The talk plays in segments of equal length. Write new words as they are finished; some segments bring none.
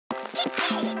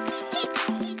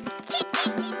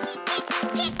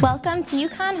Welcome to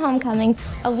UConn Homecoming,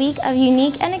 a week of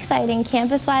unique and exciting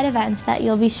campus-wide events that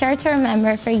you'll be sure to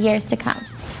remember for years to come.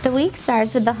 The week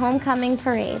starts with the Homecoming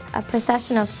Parade, a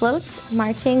procession of floats,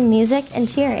 marching, music, and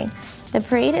cheering. The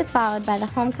parade is followed by the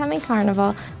Homecoming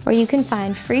Carnival, where you can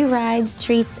find free rides,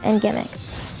 treats, and gimmicks.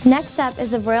 Next up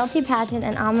is the Royalty Pageant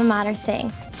and Alma Mater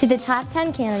Sing. See the top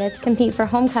 10 candidates compete for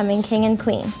Homecoming King and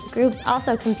Queen. Groups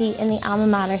also compete in the Alma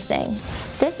Mater Sing.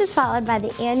 This is followed by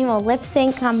the annual lip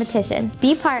sync competition.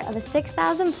 Be part of a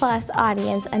 6,000+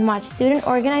 audience and watch student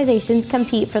organizations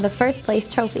compete for the first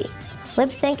place trophy. Lip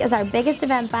sync is our biggest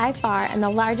event by far and the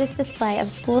largest display of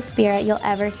school spirit you'll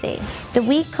ever see. The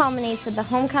week culminates with the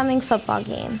homecoming football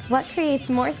game. What creates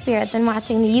more spirit than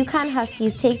watching the UConn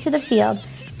Huskies take to the field,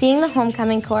 seeing the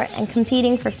homecoming court, and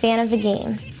competing for fan of the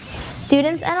game?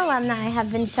 Students and alumni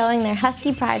have been showing their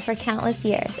Husky pride for countless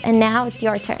years, and now it's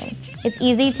your turn. It's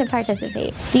easy to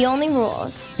participate. The only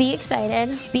rules: be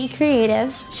excited, be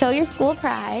creative, show your school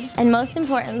pride, and most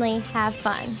importantly, have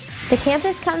fun. The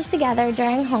campus comes together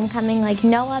during homecoming like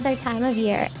no other time of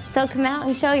year, so come out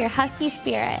and show your Husky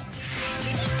spirit.